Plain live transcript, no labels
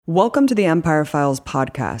Welcome to the Empire Files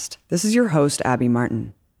podcast. This is your host, Abby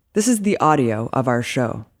Martin. This is the audio of our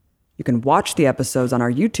show. You can watch the episodes on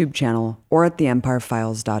our YouTube channel or at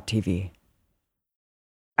theempirefiles.tv.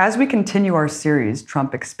 As we continue our series,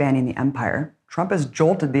 Trump Expanding the Empire, Trump has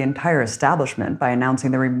jolted the entire establishment by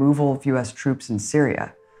announcing the removal of U.S. troops in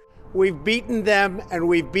Syria. We've beaten them, and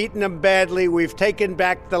we've beaten them badly. We've taken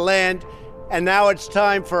back the land, and now it's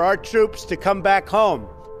time for our troops to come back home.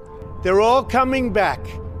 They're all coming back,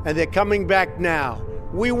 and they're coming back now.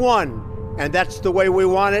 We won, and that's the way we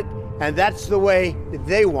want it, and that's the way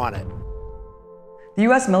they want it. The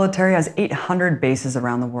U.S. military has 800 bases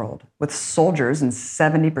around the world, with soldiers in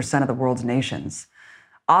 70% of the world's nations.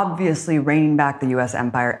 Obviously, reining back the U.S.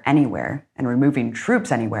 empire anywhere and removing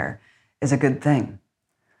troops anywhere is a good thing.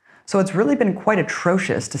 So it's really been quite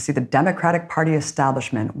atrocious to see the Democratic Party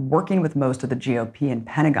establishment working with most of the GOP and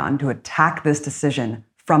Pentagon to attack this decision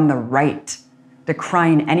from the right,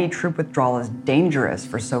 decrying any troop withdrawal as dangerous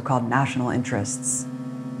for so-called national interests.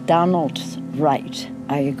 Donald's right.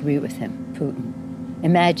 I agree with him, Putin.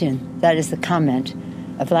 Imagine that is the comment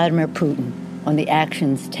of Vladimir Putin on the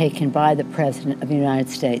actions taken by the President of the United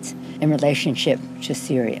States in relationship to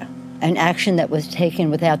Syria. An action that was taken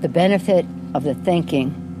without the benefit of the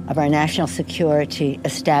thinking of our national security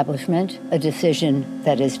establishment, a decision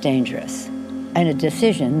that is dangerous, and a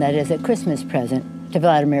decision that is a Christmas present to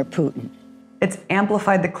Vladimir Putin. It's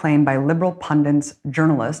amplified the claim by liberal pundits,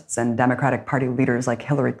 journalists, and Democratic Party leaders like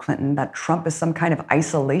Hillary Clinton that Trump is some kind of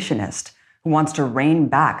isolationist who wants to rein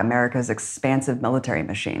back America's expansive military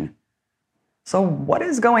machine. So what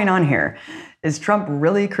is going on here? Is Trump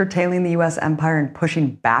really curtailing the U.S. empire and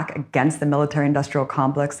pushing back against the military-industrial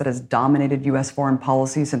complex that has dominated U.S. foreign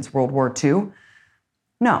policy since World War II?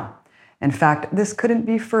 No. In fact, this couldn't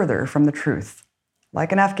be further from the truth.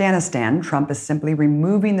 Like in Afghanistan, Trump is simply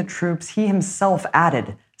removing the troops he himself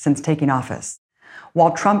added since taking office.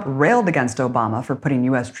 While Trump railed against Obama for putting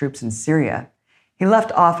U.S. troops in Syria, he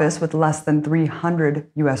left office with less than 300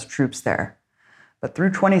 U.S. troops there. But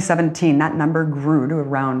through 2017, that number grew to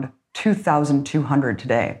around 2,200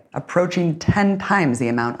 today, approaching 10 times the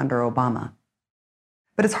amount under Obama.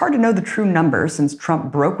 But it's hard to know the true number since Trump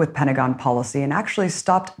broke with Pentagon policy and actually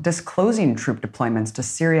stopped disclosing troop deployments to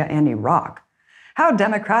Syria and Iraq. How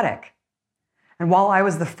democratic! And while I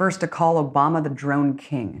was the first to call Obama the drone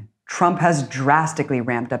king, Trump has drastically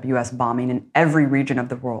ramped up U.S. bombing in every region of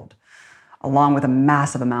the world, along with a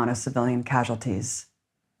massive amount of civilian casualties.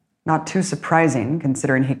 Not too surprising,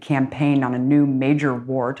 considering he campaigned on a new major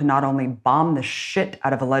war to not only bomb the shit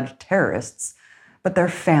out of alleged terrorists, but their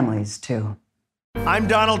families too. I'm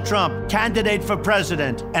Donald Trump, candidate for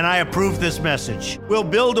president, and I approve this message. We'll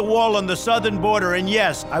build a wall on the southern border, and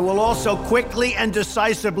yes, I will also quickly and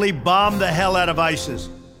decisively bomb the hell out of ISIS.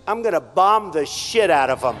 I'm gonna bomb the shit out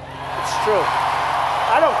of them. It's true.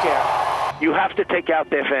 I don't care. You have to take out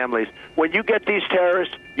their families. When you get these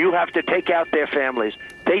terrorists, you have to take out their families.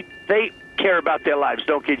 They care about their lives.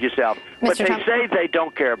 Don't kid yourself. But they say they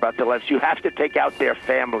don't care about their lives. You have to take out their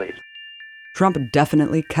families. Trump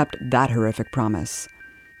definitely kept that horrific promise.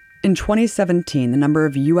 In 2017, the number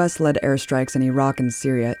of U.S.-led airstrikes in Iraq and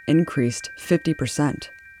Syria increased 50%,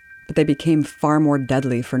 but they became far more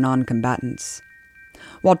deadly for non-combatants.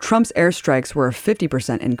 While Trump's airstrikes were a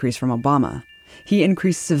 50% increase from Obama, he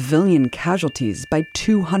increased civilian casualties by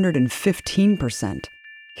 215%,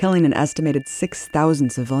 killing an estimated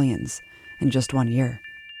 6,000 civilians in just 1 year.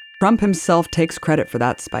 Trump himself takes credit for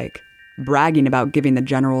that spike, bragging about giving the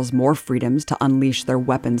generals more freedoms to unleash their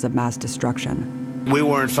weapons of mass destruction. We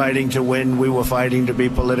weren't fighting to win. We were fighting to be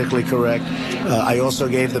politically correct. I also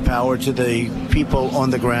gave the power to the people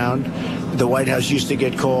on the ground. The White House used to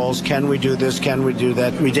get calls, can we do this, can we do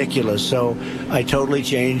that? Ridiculous. So I totally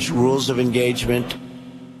changed rules of engagement.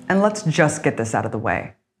 And let's just get this out of the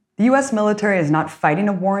way. The U.S. military is not fighting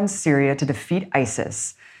a war in Syria to defeat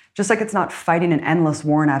ISIS, just like it's not fighting an endless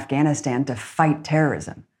war in Afghanistan to fight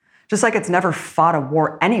terrorism, just like it's never fought a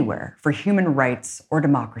war anywhere for human rights or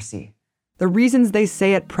democracy. The reasons they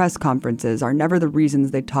say at press conferences are never the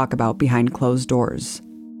reasons they talk about behind closed doors.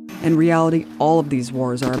 In reality, all of these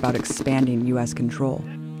wars are about expanding U.S. control.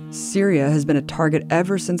 Syria has been a target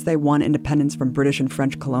ever since they won independence from British and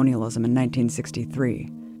French colonialism in 1963.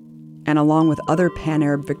 And along with other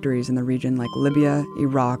pan-Arab victories in the region like Libya,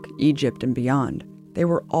 Iraq, Egypt, and beyond, they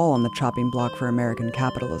were all on the chopping block for American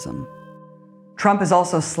capitalism. Trump has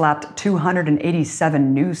also slapped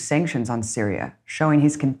 287 new sanctions on Syria, showing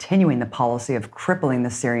he's continuing the policy of crippling the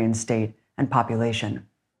Syrian state and population.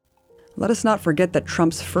 Let us not forget that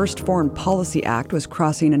Trump's first foreign policy act was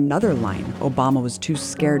crossing another line Obama was too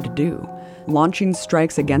scared to do, launching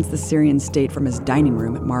strikes against the Syrian state from his dining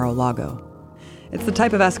room at Mar-a-Lago. It's the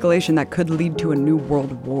type of escalation that could lead to a new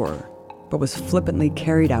world war, but was flippantly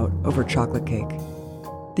carried out over chocolate cake.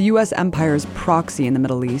 The U.S. empire's proxy in the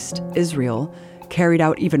Middle East, Israel, carried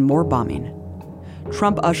out even more bombing.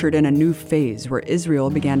 Trump ushered in a new phase where Israel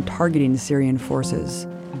began targeting Syrian forces,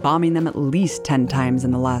 bombing them at least 10 times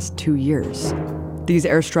in the last 2 years. These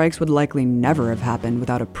airstrikes would likely never have happened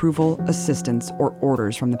without approval, assistance, or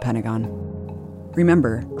orders from the Pentagon.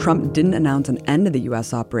 Remember, Trump didn't announce an end to the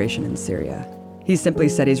U.S. operation in Syria. He simply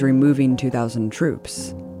said he's removing 2,000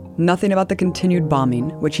 troops. Nothing about the continued bombing,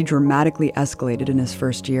 which he dramatically escalated in his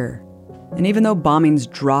first year. And even though bombings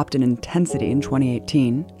dropped in intensity in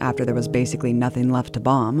 2018, after there was basically nothing left to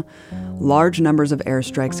bomb, large numbers of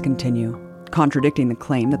airstrikes continue, contradicting the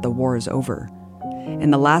claim that the war is over.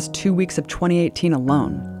 In the last 2 weeks of 2018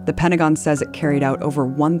 alone, the Pentagon says it carried out over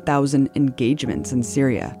 1,000 engagements in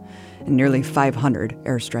Syria and nearly 500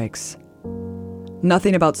 airstrikes.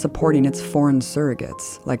 Nothing about supporting its foreign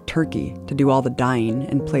surrogates, like Turkey, to do all the dying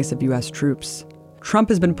in place of U.S. troops. Trump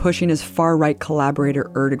has been pushing his far-right collaborator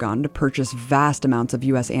Erdogan to purchase vast amounts of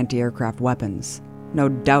U.S. anti-aircraft weapons, no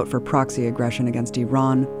doubt for proxy aggression against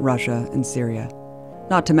Iran, Russia, and Syria.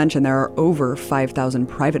 Not to mention there are over 5,000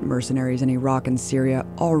 private mercenaries in Iraq and Syria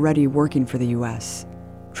already working for the U.S.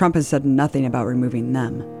 Trump has said nothing about removing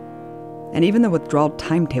them. And even the withdrawal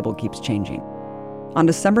timetable keeps changing. On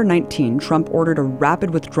December 19, Trump ordered a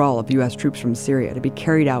rapid withdrawal of U.S. troops from Syria to be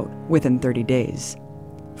carried out within 30 days.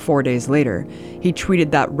 4 days later, he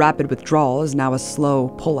tweeted that rapid withdrawal is now a slow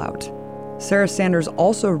pullout. Sarah Sanders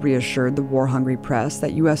also reassured the war-hungry press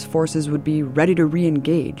that U.S. forces would be ready to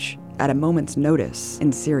re-engage at a moment's notice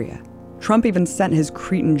in Syria. Trump even sent his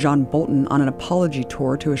cretin John Bolton on an apology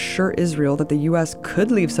tour to assure Israel that the U.S. could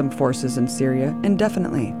leave some forces in Syria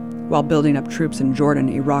indefinitely, while building up troops in Jordan,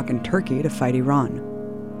 Iraq, and Turkey to fight Iran.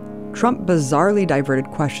 Trump bizarrely diverted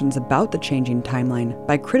questions about the changing timeline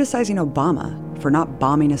by criticizing Obama for not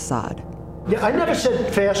bombing Assad. Yeah, I never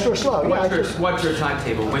said fast or slow. What's your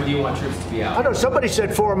timetable? When do you want troops to be out? I don't know. Somebody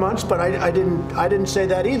said 4 months, but I didn't say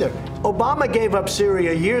that either. Obama gave up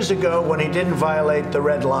Syria years ago when he didn't violate the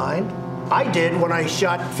red line. I did when I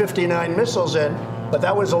shot 59 missiles in, but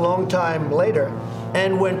that was a long time later.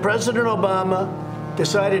 And when President Obama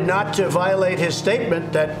decided not to violate his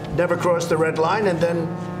statement that never crossed the red line, and then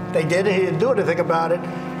they did, and he didn't do anything about it.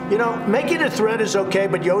 You know, making a threat is okay,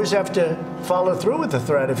 but you always have to follow through with the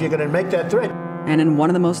threat if you're going to make that threat. And in one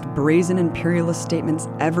of the most brazen imperialist statements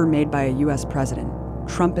ever made by a U.S. president,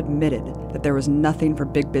 Trump admitted that there was nothing for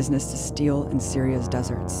big business to steal in Syria's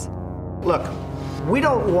deserts. Look, we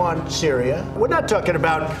don't want Syria. We're not talking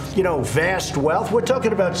about, vast wealth. We're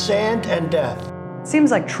talking about sand and death.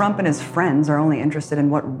 Seems like Trump and his friends are only interested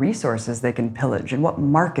in what resources they can pillage and what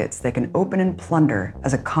markets they can open and plunder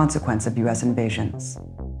as a consequence of U.S. invasions.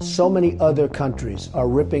 So many other countries are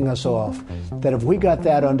ripping us off that if we got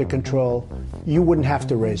that under control, you wouldn't have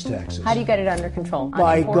to raise taxes. How do you get it under control?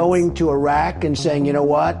 By going to Iraq and saying, you know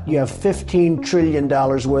what, you have $15 trillion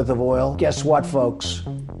worth of oil. Guess what, folks?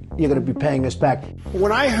 You're going to be paying us back.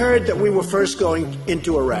 When I heard that we were first going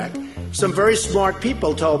into Iraq, some very smart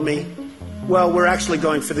people told me, well, we're actually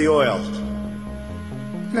going for the oil.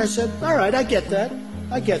 And I said, all right, I get that.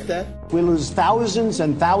 We lose thousands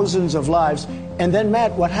and thousands of lives. And then,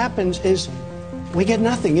 Matt, what happens is we get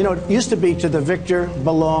nothing. It used to be to the victor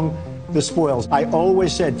belong the spoils. I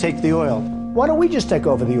always said, take the oil. Why don't we just take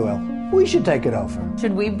over the oil? We should take it over.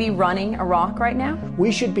 Should we be running Iraq right now?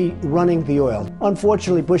 We should be running the oil.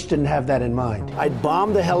 Unfortunately, Bush didn't have that in mind. I'd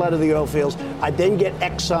bomb the hell out of the oil fields. I'd then get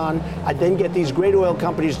Exxon. I'd then get these great oil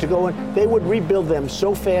companies to go in. They would rebuild them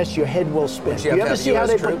so fast your head will spin. You ever see how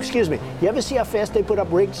they you ever see how fast they put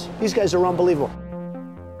up rigs? These guys are unbelievable.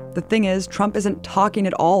 The thing is, Trump isn't talking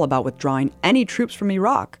at all about withdrawing any troops from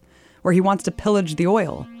Iraq, where he wants to pillage the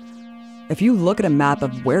oil. If you look at a map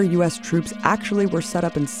of where U.S. troops actually were set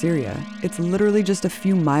up in Syria, it's literally just a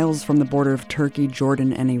few miles from the border of Turkey,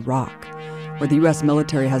 Jordan, and Iraq, where the U.S.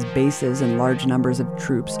 military has bases and large numbers of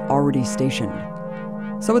troops already stationed.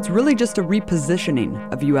 So it's really just a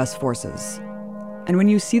repositioning of U.S. forces. And when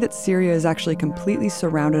you see that Syria is actually completely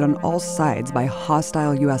surrounded on all sides by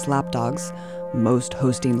hostile U.S. lapdogs, most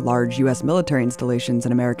hosting large U.S. military installations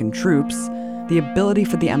and American troops, the ability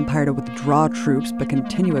for the empire to withdraw troops but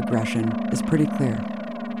continue aggression is pretty clear.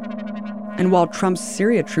 And while Trump's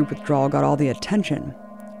Syria troop withdrawal got all the attention,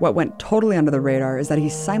 what went totally under the radar is that he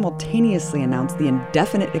simultaneously announced the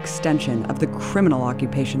indefinite extension of the criminal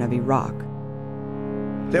occupation of Iraq.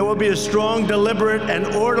 There will be a strong, deliberate, and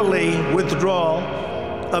orderly withdrawal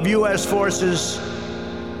of U.S. forces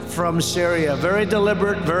from Syria. Very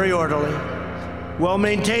deliberate, very orderly. while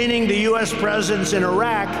maintaining the U.S. presence in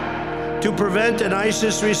Iraq to prevent an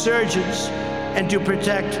ISIS resurgence and to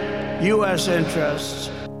protect U.S. interests.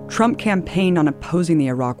 Trump campaigned on opposing the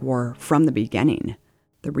Iraq War from the beginning.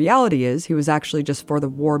 The reality is he was actually just for the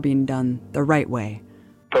war being done the right way.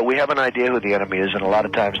 But we have an idea who the enemy is, and a lot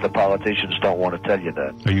of times the politicians don't want to tell you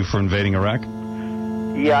that. Are you for invading Iraq?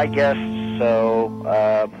 Yeah, I guess so.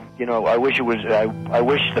 I wish it was. I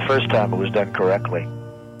wish the first time it was done correctly.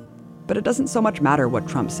 But it doesn't so much matter what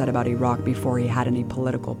Trump said about Iraq before he had any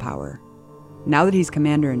political power. Now that he's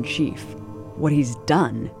commander-in-chief, what he's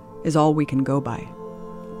done is all we can go by.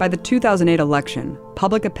 By the 2008 election,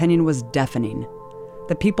 public opinion was deafening.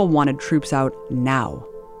 The people wanted troops out now.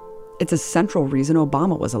 It's a central reason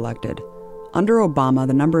Obama was elected. Under Obama,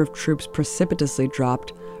 the number of troops precipitously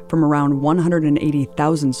dropped from around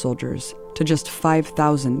 180,000 soldiers to just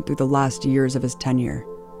 5,000 through the last years of his tenure.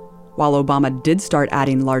 While Obama did start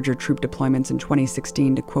adding larger troop deployments in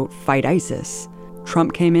 2016 to, quote, fight ISIS,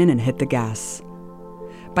 Trump came in and hit the gas.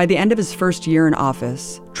 By the end of his first year in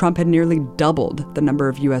office, Trump had nearly doubled the number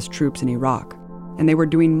of U.S. troops in Iraq, and they were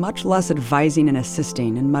doing much less advising and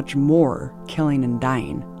assisting and much more killing and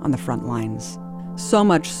dying on the front lines. So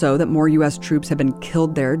much so that more U.S. troops have been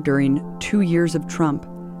killed there during 2 years of Trump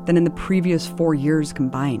than in the previous 4 years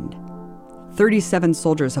combined. 37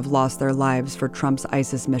 soldiers have lost their lives for Trump's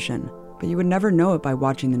ISIS mission, but you would never know it by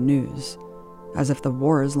watching the news, as if the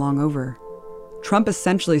war is long over. Trump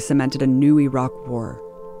essentially cemented a new Iraq war,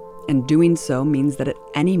 and doing so means that at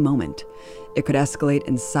any moment, it could escalate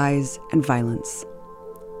in size and violence.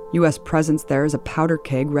 U.S. presence there is a powder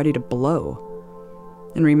keg ready to blow.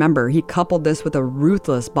 And remember, he coupled this with a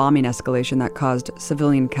ruthless bombing escalation that caused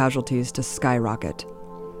civilian casualties to skyrocket.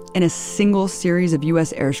 In a single series of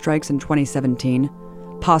U.S. airstrikes in 2017,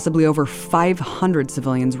 possibly over 500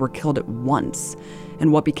 civilians were killed at once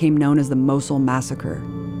in what became known as the Mosul Massacre.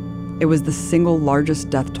 It was the single largest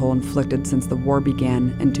death toll inflicted since the war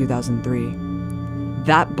began in 2003.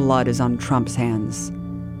 That blood is on Trump's hands.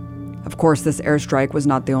 Of course, this airstrike was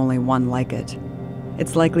not the only one like it.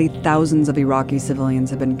 It's likely thousands of Iraqi civilians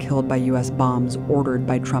have been killed by U.S. bombs ordered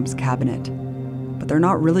by Trump's cabinet. But they're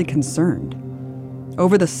not really concerned.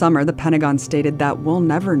 Over the summer, the Pentagon stated that we'll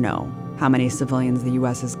never know how many civilians the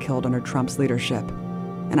U.S. has killed under Trump's leadership.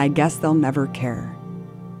 And I guess they'll never care.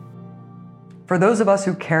 For those of us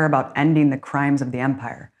who care about ending the crimes of the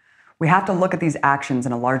empire, we have to look at these actions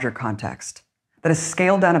in a larger context. That a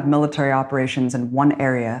scale down of military operations in one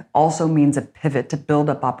area also means a pivot to build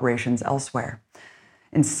up operations elsewhere.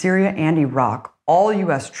 In Syria and Iraq, all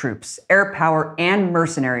U.S. troops, air power, and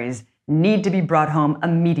mercenaries need to be brought home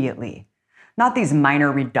immediately. Not these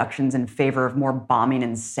minor reductions in favor of more bombing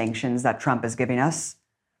and sanctions that Trump is giving us.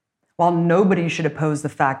 While nobody should oppose the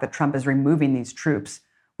fact that Trump is removing these troops,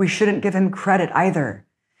 we shouldn't give him credit either.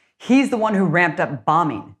 He's the one who ramped up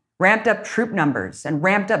bombing, ramped up troop numbers, and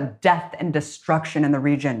ramped up death and destruction in the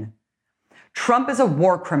region. Trump is a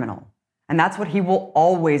war criminal, and that's what he will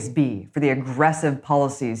always be for the aggressive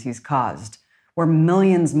policies he's caused, where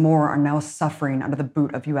millions more are now suffering under the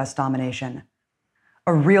boot of U.S. domination.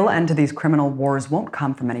 A real end to these criminal wars won't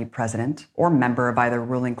come from any president or member of either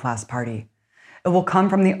ruling class party. It will come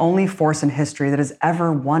from the only force in history that has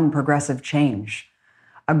ever won progressive change.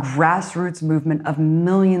 A grassroots movement of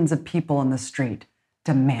millions of people in the street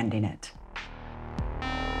demanding it.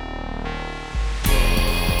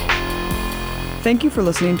 Thank you for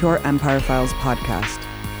listening to our Empire Files podcast.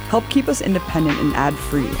 Help keep us independent and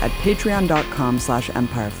ad-free at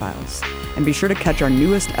patreon.com/empirefiles. And be sure to catch our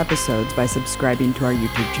newest episodes by subscribing to our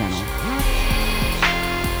YouTube channel.